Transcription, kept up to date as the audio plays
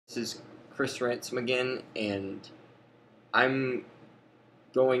This is Chris Ransom again, and I'm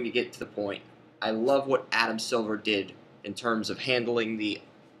going to get to the point. I love what Adam Silver did in terms of handling the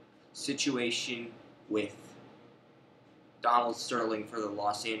situation with Donald Sterling for the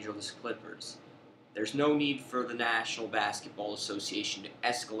Los Angeles Clippers. There's no need for the National Basketball Association to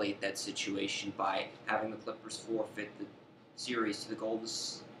escalate that situation by having the Clippers forfeit the series to the Golden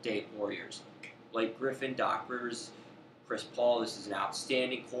State Warriors. Blake Griffin, Doc Rivers, Chris Paul, this is an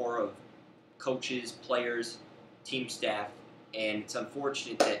outstanding core of coaches, players, team staff, and it's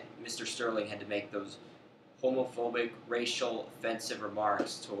unfortunate that Mr. Sterling had to make those homophobic, racial, offensive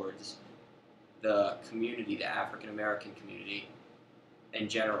remarks towards the community, the African American community in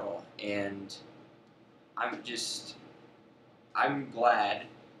general. And I'm glad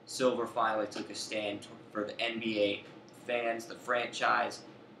Silver finally took a stand for the NBA fans, the franchise,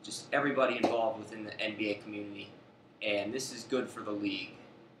 just everybody involved within the NBA community. And this is good for the league.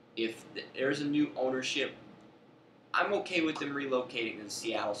 If there's a new ownership, I'm okay with them relocating to the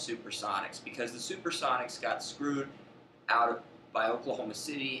Seattle Supersonics because the Supersonics got screwed out by Oklahoma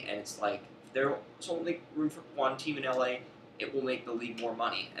City, and it's like if there's only room for one team in LA, it will make the league more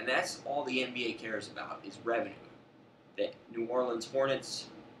money, and that's all the NBA cares about is revenue. That New Orleans Hornets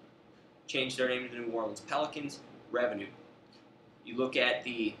changed their name to the New Orleans Pelicans, revenue. You look at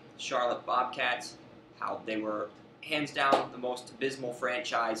the Charlotte Bobcats, how they were hands down the most abysmal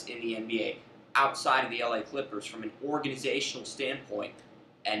franchise in the NBA outside of the LA Clippers from an organizational standpoint,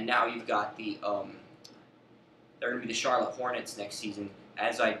 and now you've got they're going to be the Charlotte Hornets next season,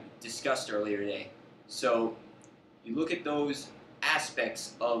 as I discussed earlier today. So you look at those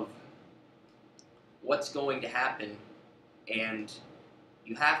aspects of what's going to happen, and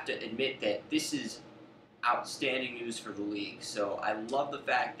you have to admit that this is outstanding news for the league. So I love the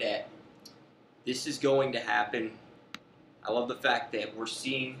fact that this is going to happen. I love the fact that we're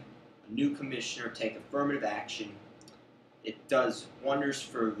seeing a new commissioner take affirmative action. It does wonders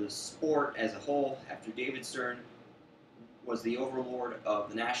for the sport as a whole after David Stern was the overlord of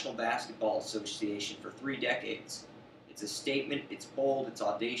the National Basketball Association for 3 decades. It's a statement, it's bold, it's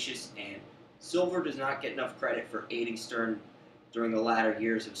audacious, and Silver does not get enough credit for aiding Stern during the latter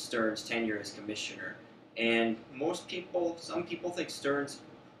years of Stern's tenure as commissioner. And some people think Stern's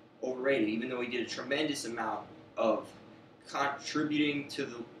overrated, even though he did a tremendous amount of contributing to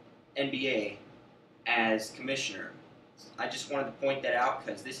the NBA as commissioner. I just wanted to point that out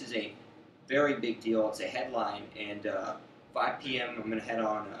because this is a very big deal. It's a headline, and 5 p.m. I'm going to head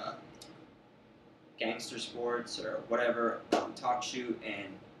on Gangster Sports or whatever, Talk Shoot,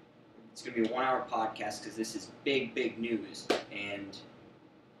 and it's going to be a 1-hour podcast because this is big, big news. And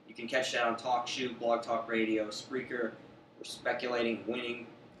you can catch that on Talk Shoot, Blog Talk Radio, Spreaker. We're speculating, winning,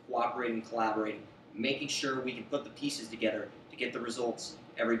 cooperating, collaborating, making sure we can put the pieces together to get the results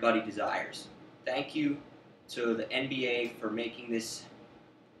everybody desires. Thank you to the NBA for making this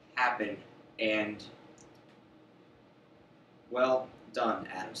happen, and well done,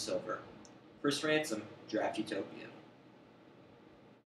 Adam Silver. Chris Ransom, Draft Utopia.